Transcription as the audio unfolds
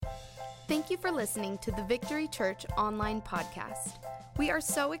Thank you for listening to the Victory Church online podcast. We are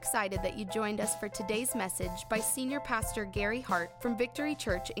so excited that you joined us for today's message by Senior Pastor Gary Hart from Victory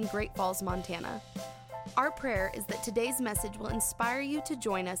Church in Great Falls, Montana. Our prayer is that today's message will inspire you to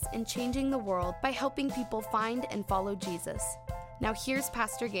join us in changing the world by helping people find and follow Jesus. Now here's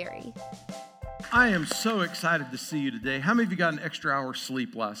Pastor Gary. I am so excited to see you today. How many of you got an extra hour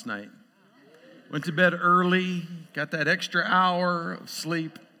sleep last night? Went to bed early, got that extra hour of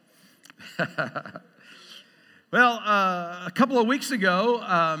sleep. Well, a couple of weeks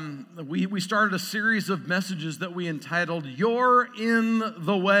ago, we started a series of messages that we entitled, You're in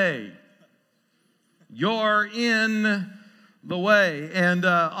the Way. You're in the way. And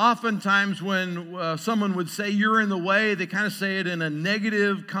oftentimes when someone would say you're in the way, they kind of say it in a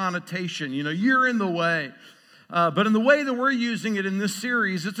negative connotation. You know, you're in the way. But in the way that we're using it in this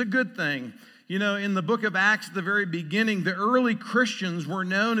series, it's a good thing. You know, in the book of Acts at the very beginning, the early Christians were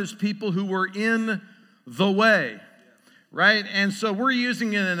known as people who were in the way, right? And so we're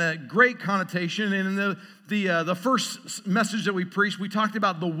using it in a great connotation. And in the first message that we preached, we talked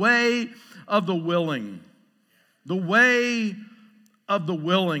about the way of the willing. The way of the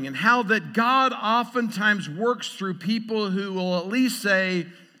willing, and how that God oftentimes works through people who will at least say,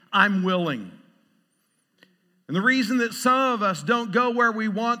 I'm willing. And the reason that some of us don't go where we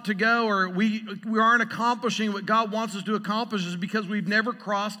want to go, or we aren't accomplishing what God wants us to accomplish, is because we've never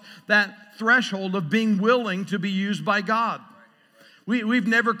crossed that threshold of being willing to be used by God. We've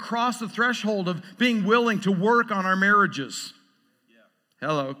never crossed the threshold of being willing to work on our marriages.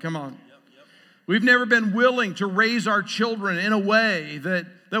 Hello, come on. We've never been willing to raise our children in a way that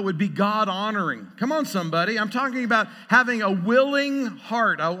would be God-honoring. Come on, somebody. I'm talking about having a willing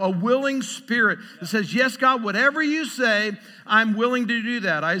heart, a willing spirit that says, yes, God, whatever you say, I'm willing to do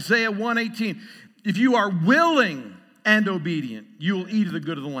that. Isaiah 1:18, if you are willing and obedient, you will eat of the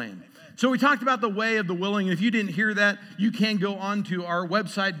good of the land. So we talked about the way of the willing. If you didn't hear that, you can go on to our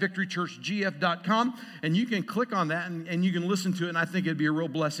website, victorychurchgf.com, and you can click on that and you can listen to it, and I think it'd be a real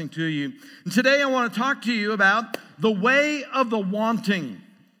blessing to you. And today I want to talk to you about the way of the wanting.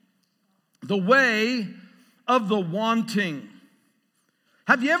 The way of the wanting.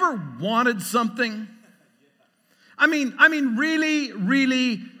 Have you ever wanted something? I mean, really,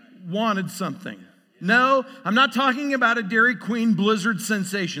 really wanted something. No, I'm not talking about a Dairy Queen Blizzard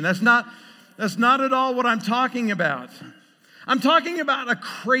sensation. That's not at all what I'm talking about. I'm talking about a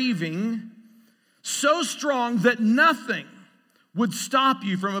craving so strong that nothing would stop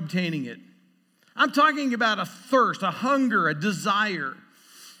you from obtaining it. I'm talking about a thirst, a hunger, a desire.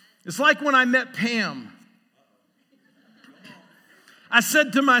 It's like when I met Pam. I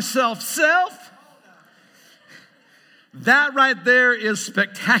said to myself, self, that right there is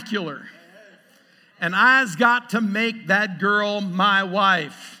spectacular. And I's got to make that girl my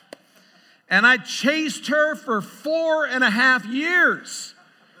wife. And I chased her for 4.5 years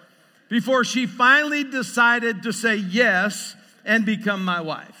before she finally decided to say yes and become my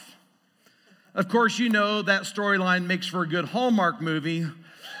wife. Of course, you know that storyline makes for a good Hallmark movie,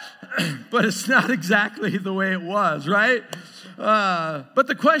 but it's not exactly the way it was, right? But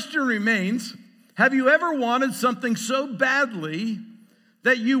the question remains, have you ever wanted something so badly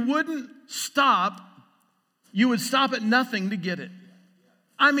that you would stop at nothing to get it?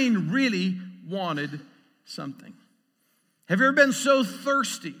 I mean, really wanted something. Have you ever been so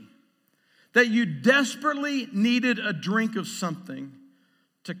thirsty that you desperately needed a drink of something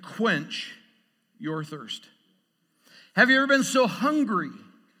to quench your thirst? Have you ever been so hungry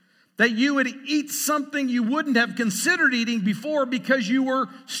that you would eat something you wouldn't have considered eating before because you were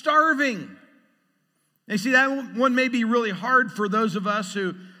starving? And you see, that one may be really hard for those of us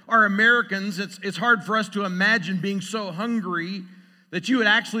who are Americans. It's hard for us to imagine being so hungry that you would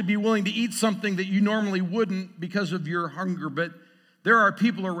actually be willing to eat something that you normally wouldn't because of your hunger. But there are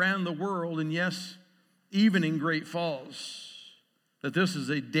people around the world, and yes, even in Great Falls, that this is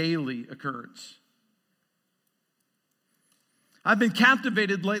a daily occurrence. I've been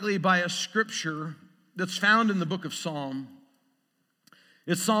captivated lately by a scripture that's found in the book of Psalm.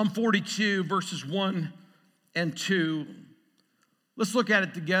 It's Psalm 42, verses 1 and 2. Let's look at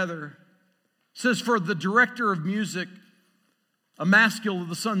it together. It says, for the director of music, a maskil of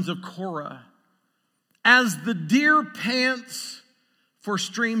the sons of Korah, as the deer pants for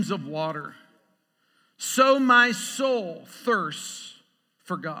streams of water, so my soul thirsts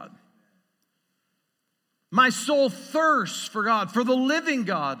for God. My soul thirsts for God, for the living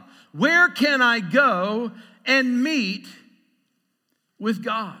God. Where can I go and meet with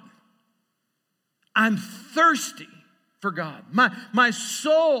God? I'm thirsty for God. My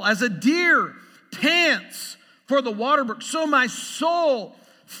soul, as a deer pants for the water brook, so my soul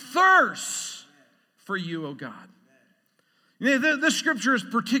thirsts for you, O God. You know, this scripture is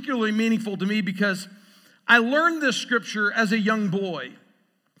particularly meaningful to me because I learned this scripture as a young boy.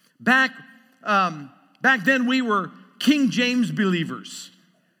 Back then, we were King James believers.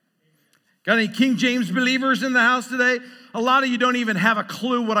 Got any King James believers in the house today? A lot of you don't even have a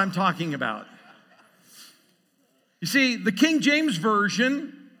clue what I'm talking about. You see, the King James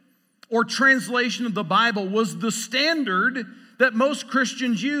Version or translation of the Bible was the standard that most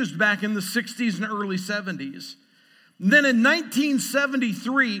Christians used back in the 60s and early 70s. And then in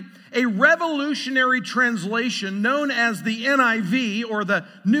 1973, a revolutionary translation known as the NIV, or the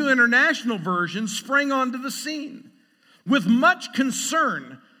New International Version, sprang onto the scene with much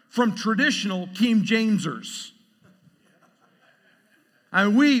concern from traditional King Jamesers. I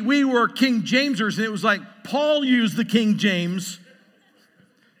mean, we were King Jamesers, and it was like Paul used the King James.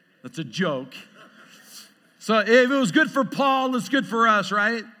 That's a joke. So if it was good for Paul, it's good for us,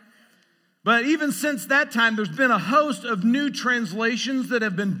 right? But even since that time, there's been a host of new translations that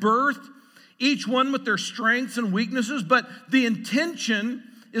have been birthed, each one with their strengths and weaknesses, but the intention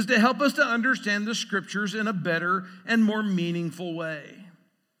is to help us to understand the scriptures in a better and more meaningful way.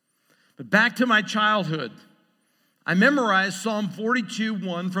 But back to my childhood, I memorized Psalm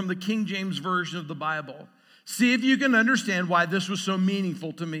 42:1 from the King James Version of the Bible. See if you can understand why this was so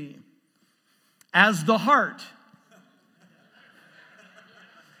meaningful to me. As the heart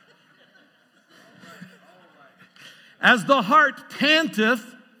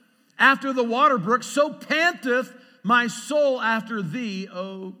panteth after the water brook, so panteth my soul after thee,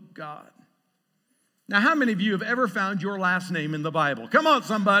 O God. Now, how many of you have ever found your last name in the Bible? Come on,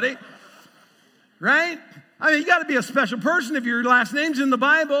 somebody. Right? I mean, you got to be a special person if your last name's in the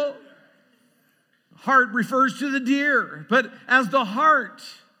Bible. Heart refers to the deer, but as the heart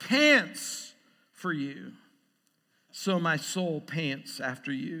pants for you, so my soul pants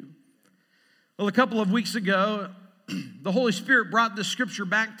after you. Well, a couple of weeks ago, the Holy Spirit brought this scripture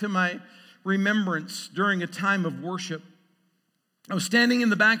back to my remembrance during a time of worship. I was standing in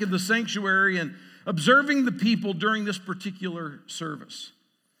the back of the sanctuary and observing the people during this particular service.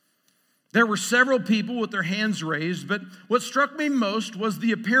 There were several people with their hands raised, but what struck me most was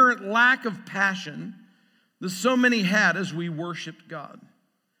the apparent lack of passion that so many had as we worshiped God.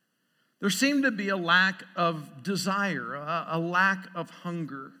 There seemed to be a lack of desire, a lack of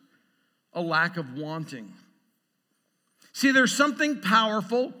hunger, a lack of wanting. See, there's something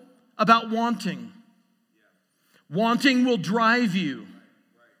powerful about wanting. Wanting will drive you.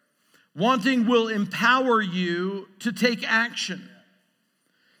 Wanting will empower you to take action.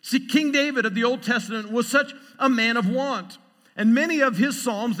 See, King David of the Old Testament was such a man of want. And many of his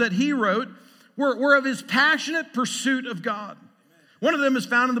psalms that he wrote were of his passionate pursuit of God. One of them is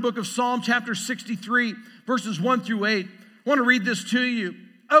found in the book of Psalm chapter 63, verses 1 through 8. I want to read this to you.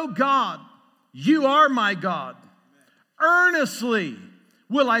 Oh God, you are my God. Earnestly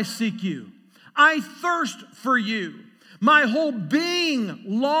will I seek you. I thirst for you. My whole being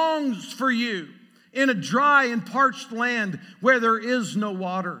longs for you in a dry and parched land where there is no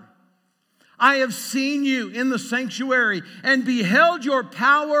water. I have seen you in the sanctuary and beheld your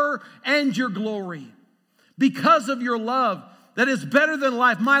power and your glory. Because of your love that is better than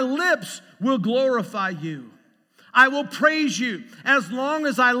life, my lips will glorify you. I will praise you as long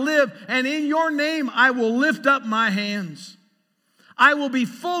as I live, and in your name I will lift up my hands. I will be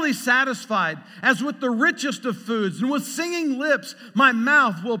fully satisfied as with the richest of foods, and with singing lips my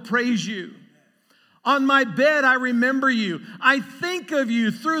mouth will praise you. On my bed I remember you. I think of you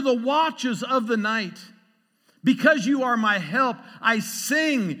through the watches of the night. Because you are my help, I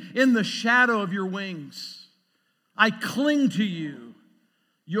sing in the shadow of your wings. I cling to you.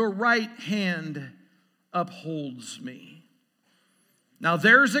 Your right hand upholds me. Now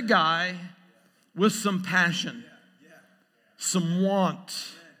there's a guy with some passion, some want.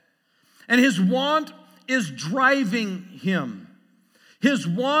 And his want is driving him. His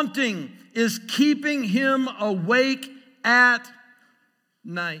wanting is keeping him awake at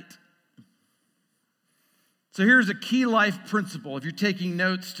night. So here's a key life principle. If you're taking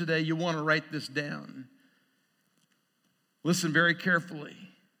notes today, you want to write this down. Listen very carefully.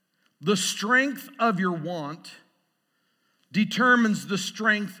 The strength of your want determines the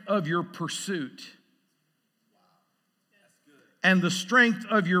strength of your pursuit. And the strength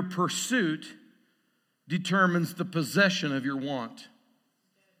of your pursuit determines the possession of your want.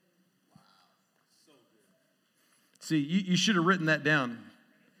 See, you should have written that down.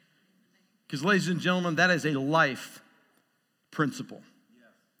 Because, ladies and gentlemen, that is a life principle.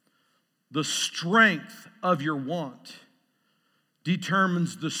 The strength of your want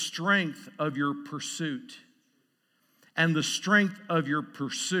determines the strength of your pursuit. and the strength of your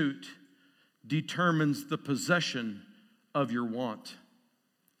pursuit determines the possession of your want.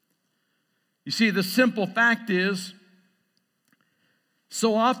 You see, the simple fact is,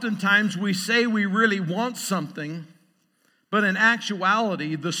 so oftentimes we say we really want something, but in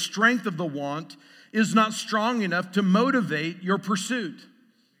actuality, the strength of the want is not strong enough to motivate your pursuit.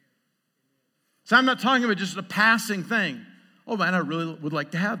 So I'm not talking about just a passing thing. Oh man, I really would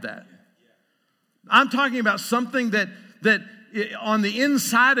like to have that. I'm talking about something that on the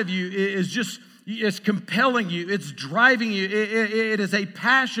inside of you is just, it's compelling you, it's driving you, it is a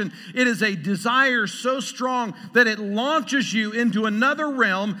passion, it is a desire so strong that it launches you into another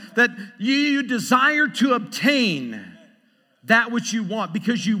realm that you desire to obtain that which you want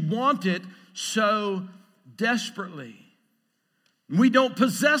because you want it so desperately. We don't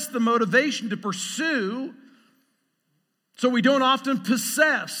possess the motivation to pursue, so we don't often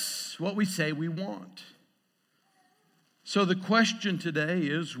possess what we say we want. So the question today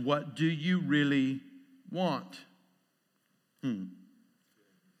is, what do you really want?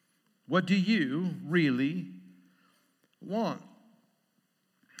 What do you really want?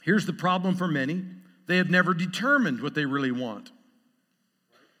 Here's the problem for many. They have never determined what they really want.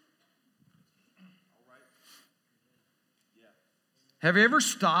 Have you ever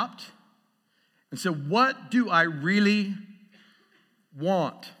stopped and said, what do I really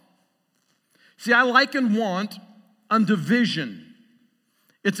want? See, I liken want unto vision.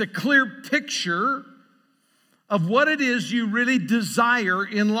 It's a clear picture of what it is you really desire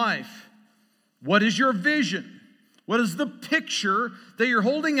in life. What is your vision? What is the picture that you're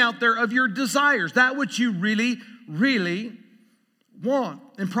holding out there of your desires? That which you really, really want.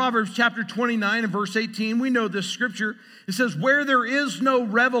 In Proverbs chapter 29 and verse 18, we know this scripture. It says, where there is no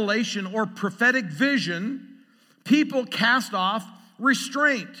revelation or prophetic vision, people cast off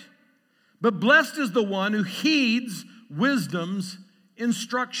restraint. But blessed is the one who heeds wisdom's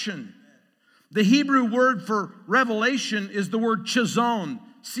instruction. The Hebrew word for revelation is the word chazon,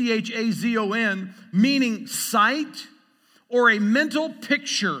 C-H-A-Z-O-N, meaning sight or a mental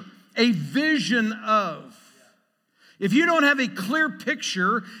picture, a vision of. If you don't have a clear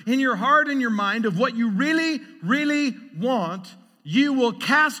picture in your heart and your mind of what you really, really want, you will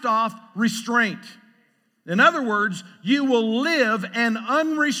cast off restraint. In other words, you will live an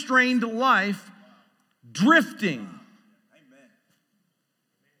unrestrained life drifting.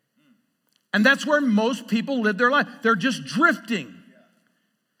 And that's where most people live their life. They're just drifting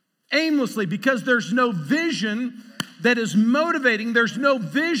aimlessly because there's no vision that is motivating. There's no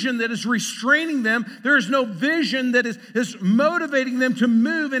vision that is restraining them. There is no vision that is motivating them to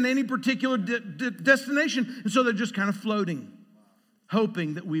move in any particular destination. And so they're just kind of floating,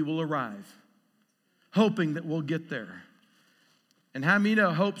 hoping that we will arrive, hoping that we'll get there. And how many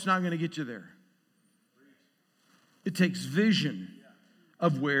know hope's not going to get you there? It takes vision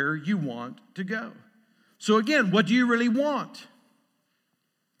of where you want to go. So again, what do you really want?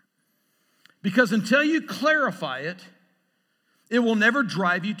 Because until you clarify it, it will never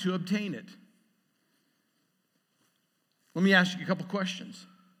drive you to obtain it. Let me ask you a couple questions.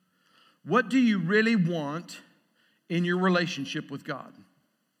 What do you really want in your relationship with God?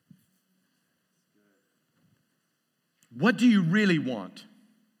 What do you really want?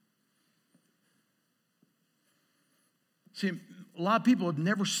 See, a lot of people have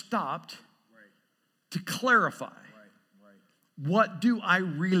never stopped to clarify. What do I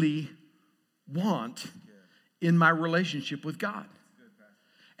really want in my relationship with God?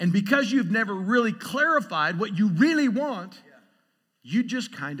 And because you've never really clarified what you really want, you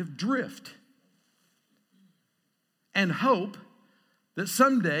just kind of drift and hope that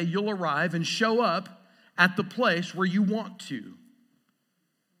someday you'll arrive and show up at the place where you want to.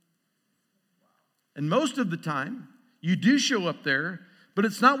 And most of the time, you do show up there, but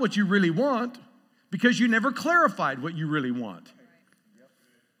it's not what you really want because you never clarified what you really want.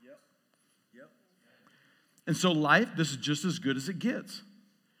 And so life, this is just as good as it gets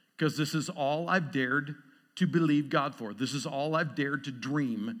because this is all I've dared to believe God for. This is all I've dared to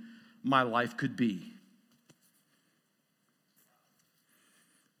dream my life could be.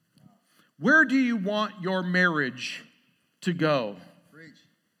 Where do you want your marriage to go?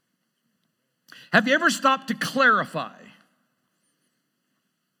 Have you ever stopped to clarify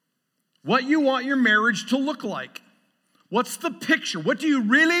what you want your marriage to look like? What's the picture? What do you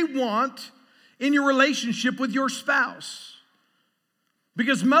really want in your relationship with your spouse?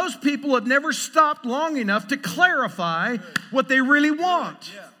 Because most people have never stopped long enough to clarify what they really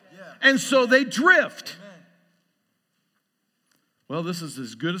want. And so they drift. Well, this is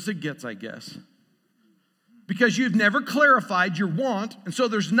as good as it gets, I guess. because you've never clarified your want, and so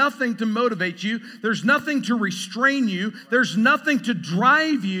there's nothing to motivate you, there's nothing to restrain you, there's nothing to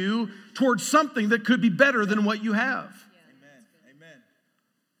drive you towards something that could be better than what you have. Amen.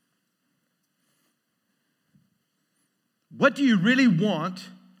 What do you really want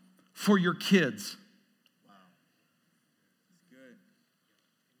for your kids? Wow. That's good.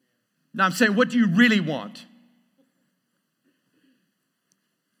 Now I'm saying, what do you really want?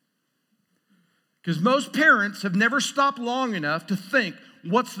 Because most parents have never stopped long enough to think,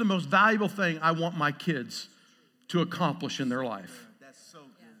 what's the most valuable thing I want my kids to accomplish in their life? That's so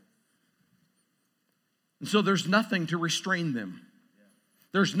good. And so there's nothing to restrain them.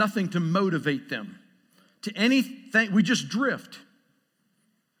 There's nothing to motivate them to anything. We just drift.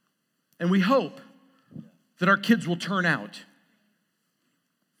 And we hope that our kids will turn out.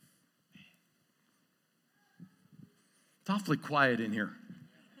 It's awfully quiet in here.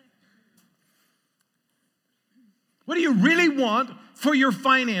 What do you really want for your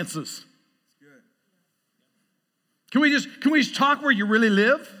finances? Can we just talk where you really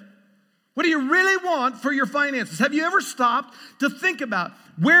live? What do you really want for your finances? Have you ever stopped to think about,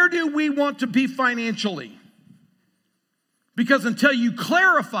 where do we want to be financially? Because until you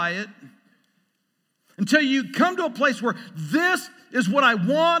clarify it, until you come to a place where this is what I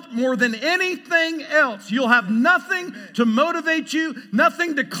want more than anything else, you'll have nothing to motivate you,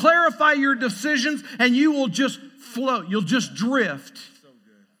 nothing to clarify your decisions, and you will just float. You'll just drift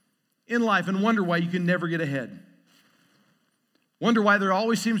in life and wonder why you can never get ahead. Wonder why there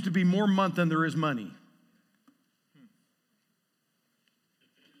always seems to be more month than there is money.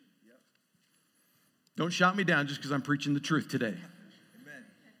 Don't shout me down just because I'm preaching the truth today. Amen.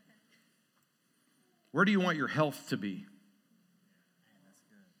 Where do you want your health to be?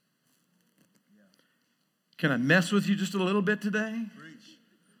 Can I mess with you just a little bit today? Preach.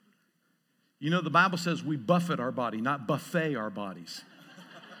 You know, the Bible says we buffet our body, not buffet our bodies.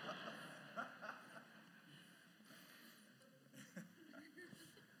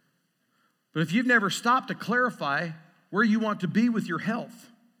 But if you've never stopped to clarify where you want to be with your health,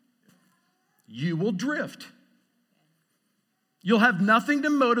 you will drift. You'll have nothing to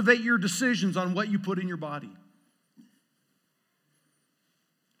motivate your decisions on what you put in your body.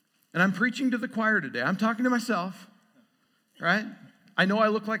 And I'm preaching to the choir today. I'm talking to myself, right? I know I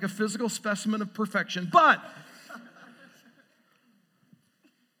look like a physical specimen of perfection, but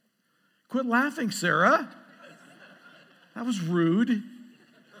quit laughing, Sarah. That was rude.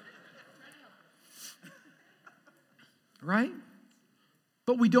 Right?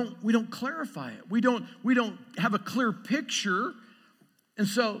 But we don't clarify it. We don't have a clear picture. And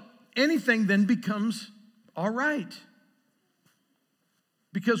so anything then becomes all right.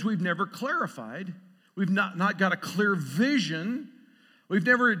 Because we've never clarified. We've not got a clear vision. We've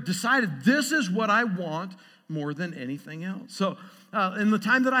never decided this is what I want more than anything else. So in the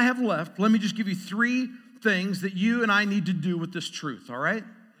time that I have left, let me just give you 3 things that you and I need to do with this truth, all right?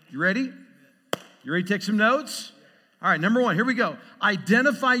 You ready? You ready to take some notes? All right, number 1, here we go.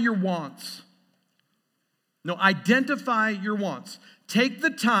 Identify your wants. No, identify your wants. Take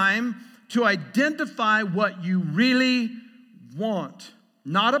the time to identify what you really want.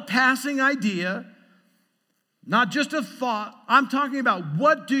 Not a passing idea, not just a thought. I'm talking about,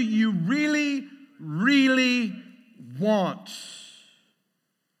 what do you really, really want?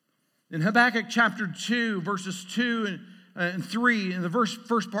 In Habakkuk chapter 2, verses 2 and 3, in the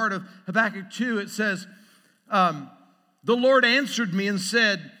first part of Habakkuk 2, it says, the Lord answered me and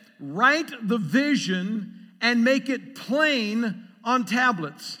said, write the vision and make it plain on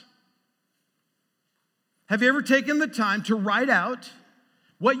tablets. Have you ever taken the time to write out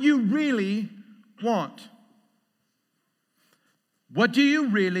what you really want? What do you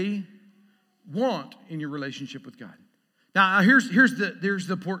really want in your relationship with God? Now, here's the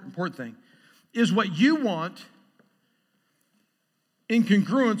important thing. Is what you want in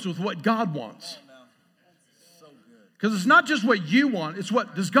congruence with what God wants? Because it's not just what you want, it's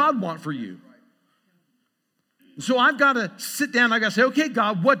what does God want for you. So I've got to sit down, I've got to say, okay,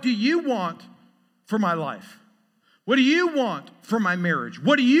 God, what do you want for my life? What do you want for my marriage?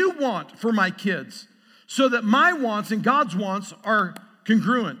 What do you want for my kids? So that my wants and God's wants are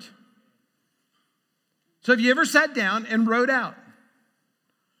congruent. So have you ever sat down and wrote out?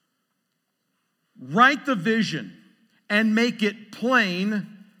 Write the vision and make it plain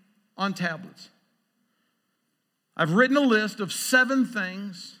on tablets. I've written a list of 7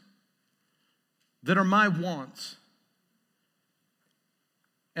 things that are my wants.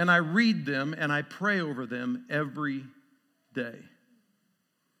 And I read them and I pray over them every day.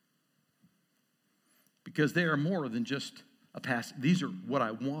 Because they are more than just a pass. These are what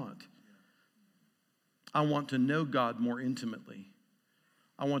I want. I want to know God more intimately.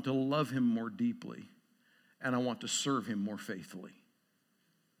 I want to love him more deeply. And I want to serve him more faithfully.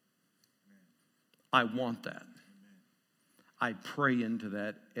 I want that. I pray into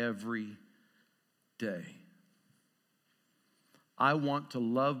that every day. I want to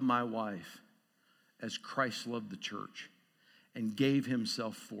love my wife as Christ loved the church and gave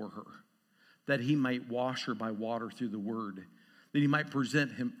himself for her, that he might wash her by water through the word, that he might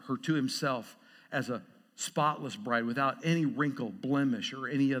present her to himself as a spotless bride without any wrinkle, blemish, or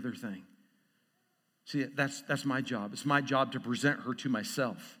any other thing. See, that's my job. It's my job to present her to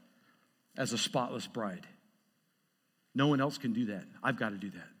myself as a spotless bride. No one else can do that. I've got to do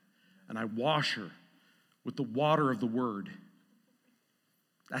that. And I wash her with the water of the word.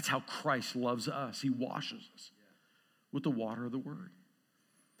 That's how Christ loves us. He washes us with the water of the word.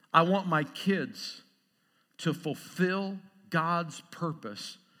 I want my kids to fulfill God's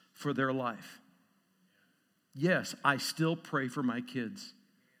purpose for their life. Yes, I still pray for my kids.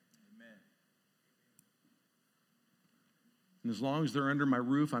 And as long as they're under my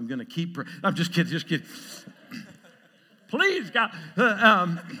roof, I'm going to keep praying. I'm just kidding. Please, God.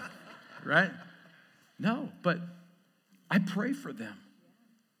 Right? No, but I pray for them.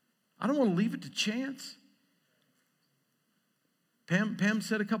 I don't want to leave it to chance. Pam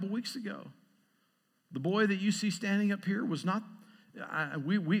said a couple weeks ago, the boy that you see standing up here was not,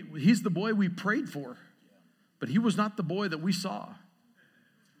 he's the boy we prayed for, but he was not the boy that we saw.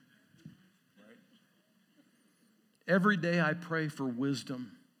 Every day I pray for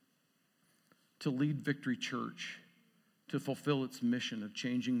wisdom to lead Victory Church to fulfill its mission of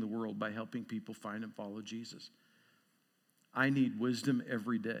changing the world by helping people find and follow Jesus. I need wisdom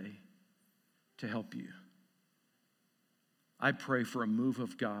every day to help you. I pray for a move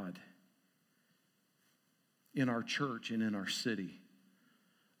of God in our church and in our city.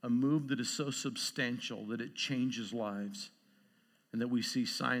 A move that is so substantial that it changes lives and that we see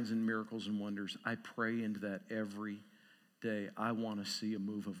signs and miracles and wonders. I pray into that every day. I want to see a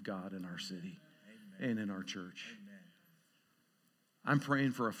move of God in our city and in our church. I'm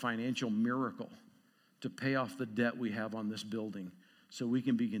praying for a financial miracle to pay off the debt we have on this building so we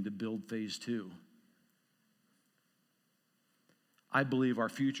can begin to build phase 2. I believe our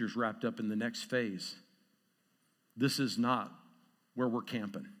future is wrapped up in the next phase. This is not where we're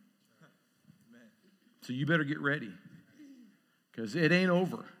camping. So you better get ready because it ain't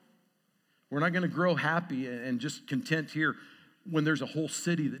over. We're not going to grow happy and just content here when there's a whole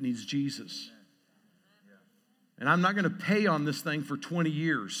city that needs Jesus. And I'm not going to pay on this thing for 20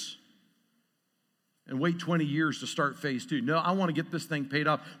 years and wait 20 years to start phase 2. No, I want to get this thing paid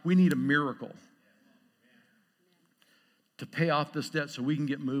off. We need a miracle to pay off this debt so we can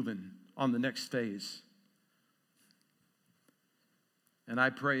get moving on the next phase. And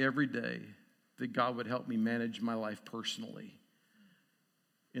I pray every day that God would help me manage my life personally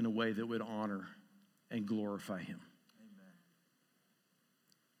in a way that would honor and glorify him. Amen.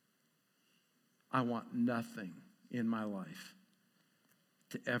 I want nothing in my life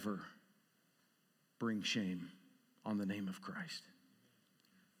to ever bring shame on the name of Christ.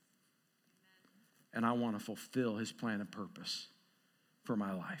 And I want to fulfill his plan and purpose for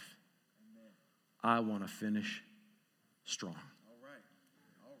my life. Amen. I want to finish strong.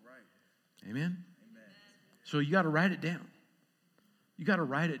 All right. Amen? Amen. So you got to write it down. You got to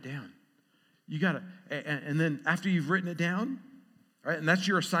write it down. You got to, and then after you've written it down, right, and that's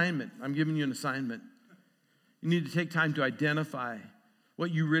your assignment. I'm giving you an assignment. You need to take time to identify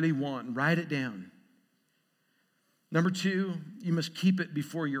what you really want and write it down. Number 2, you must keep it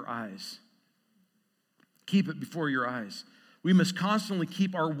before your eyes. Keep it before your eyes. We must constantly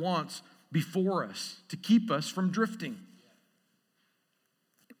keep our wants before us to keep us from drifting.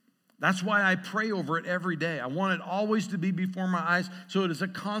 That's why I pray over it every day. I want it always to be before my eyes so it is a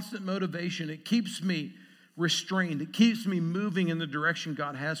constant motivation. It keeps me restrained. It keeps me moving in the direction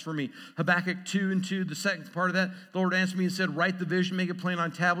God has for me. Habakkuk 2:2, the second part of that, the Lord answered me and said, write the vision, make it plain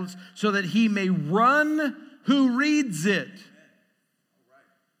on tablets so that he may run who reads it.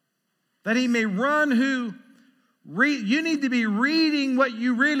 That he may run who read. You need to be reading what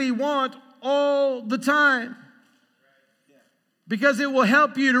you really want all the time. Because it will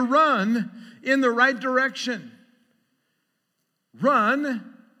help you to run in the right direction.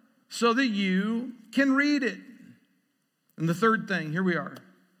 Run so that you can read it. And the third thing, here we are.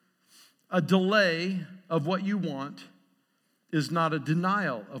 A delay of what you want is not a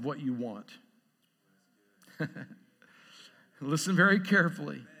denial of what you want. Listen very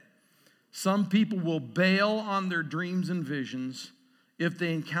carefully. Some people will bail on their dreams and visions if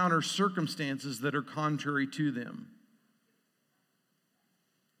they encounter circumstances that are contrary to them.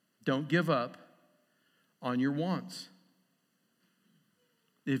 Don't give up. on your wants.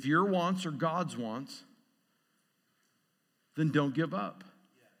 If your wants are God's wants, then don't give up.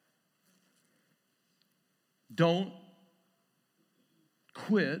 Don't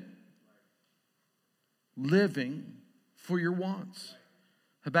quit living for your wants.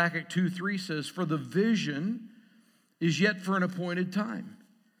 Habakkuk 2:3 says, "For the vision is yet for an appointed time,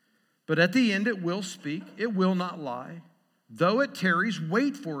 but at the end it will speak, it will not lie. Though it tarries,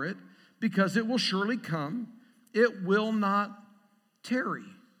 wait for it, because it will surely come. It will not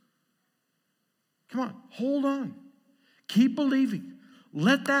tarry." Come on, hold on. Keep believing.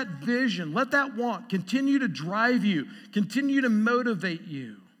 Let that vision, let that want continue to drive you, continue to motivate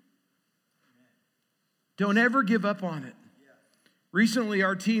you. Don't ever give up on it. Recently,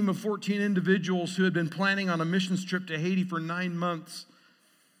 our team of 14 individuals who had been planning on a missions trip to Haiti for 9 months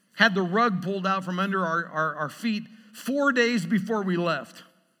had the rug pulled out from under our feet 4 days before we left.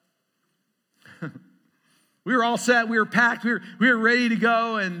 We were all set, we were packed, we were ready to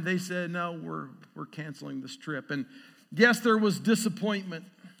go, and they said, "No, we're canceling this trip." And yes, there was disappointment.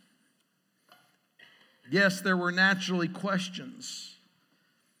 Yes, there were naturally questions.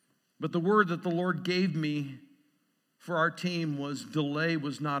 But the word that the Lord gave me for our team was delay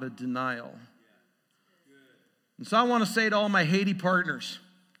was not a denial. And so I want to say to all my Haiti partners,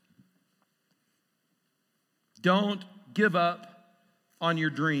 don't give up on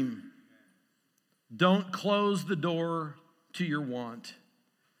your dream. Don't close the door to your want.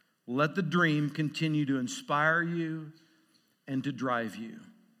 Let the dream continue to inspire you and to drive you.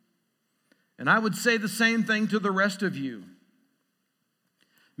 And I would say the same thing to the rest of you.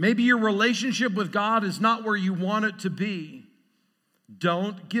 Maybe your relationship with God is not where you want it to be.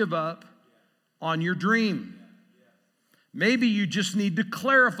 Don't give up on your dream. Maybe you just need to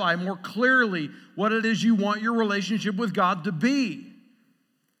clarify more clearly what it is you want your relationship with God to be.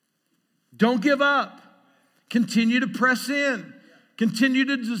 Don't give up. Continue to press in. Continue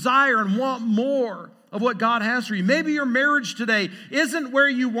to desire and want more of what God has for you. Maybe your marriage today isn't where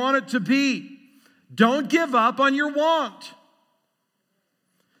you want it to be. Don't give up on your want.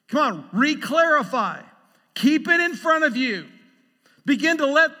 Come on, re-clarify. Keep it in front of you. Begin to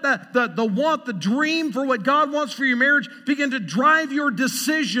let the want, the dream for what God wants for your marriage, begin to drive your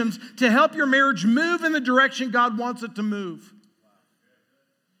decisions to help your marriage move in the direction God wants it to move.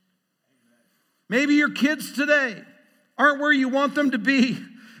 Maybe your kids today aren't where you want them to be.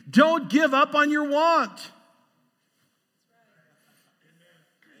 Don't give up on your want.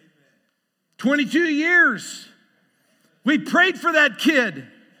 22 years. We prayed for that kid.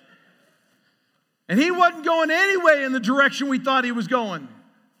 And he wasn't going anyway in the direction we thought he was going.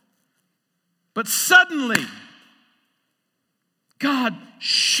 But suddenly, God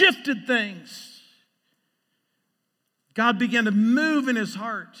shifted things. God began to move in his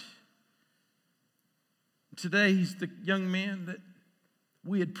heart. Today, he's the young man that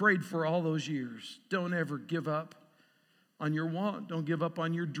we had prayed for all those years. Don't ever give up on your want. Don't give up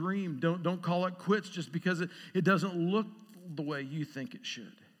on your dream. Don't call it quits just because it doesn't look the way you think it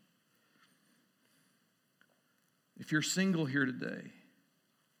should. If you're single here today,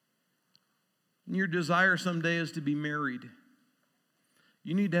 and your desire someday is to be married,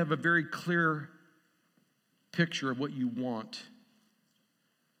 you need to have a very clear picture of what you want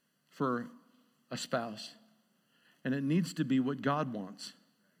for a spouse. And it needs to be what God wants.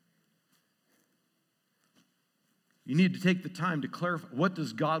 You need to take the time to clarify, what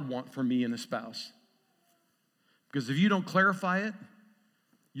does God want for me in a spouse? Because if you don't clarify it,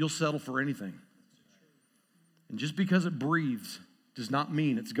 you'll settle for anything. And just because it breathes does not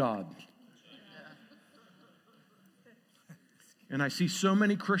mean it's God. And I see so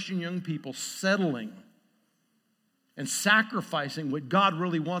many Christian young people settling and sacrificing what God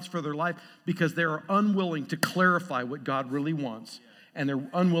really wants for their life because they are unwilling to clarify what God really wants. And they're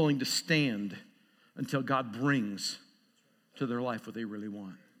unwilling to stand until God brings to their life what they really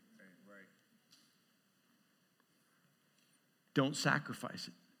want. Don't sacrifice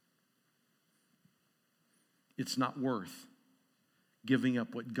it. It's not worth giving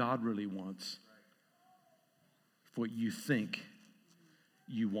up what God really wants for what you think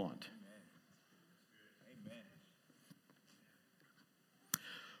you want.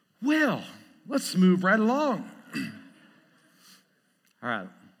 Well, let's move right along. All right.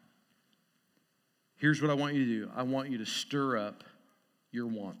 Here's what I want you to do. I want you to stir up your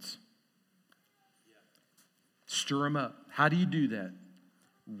wants. Stir them up. How do you do that?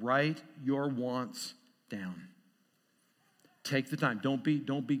 Write your wants down. Take the time. Don't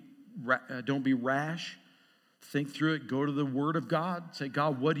be rash. Think through it. Go to the Word of God. Say,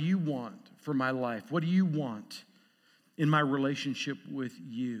 God, what do you want for my life? What do you want in my relationship with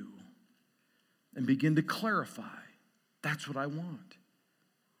you? and begin to clarify. That's what I want.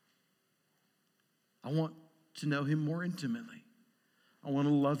 I want to know him more intimately. I want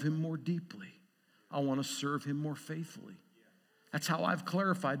to love him more deeply. I want to serve him more faithfully. That's how I've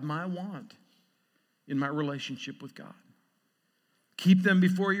clarified my want in my relationship with God. Keep them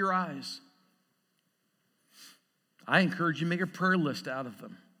before your eyes. I encourage you to make a prayer list out of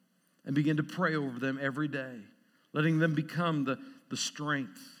them and begin to pray over them every day, letting them become the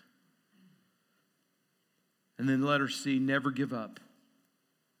strength. And then letter C, never give up.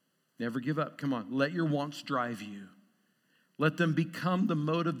 Never give up. Come on, let your wants drive you. Let them become the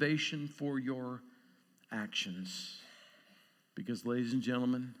motivation for your actions. Because, ladies and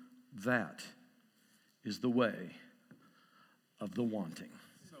gentlemen, that is the way of the wanting.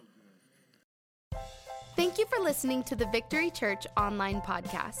 Thank you for listening to the Victory Church online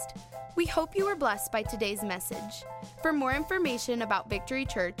podcast. We hope you were blessed by today's message. For more information about Victory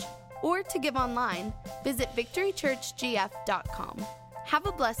Church or to give online, visit victorychurchgf.com. Have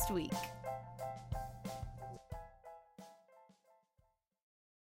a blessed week.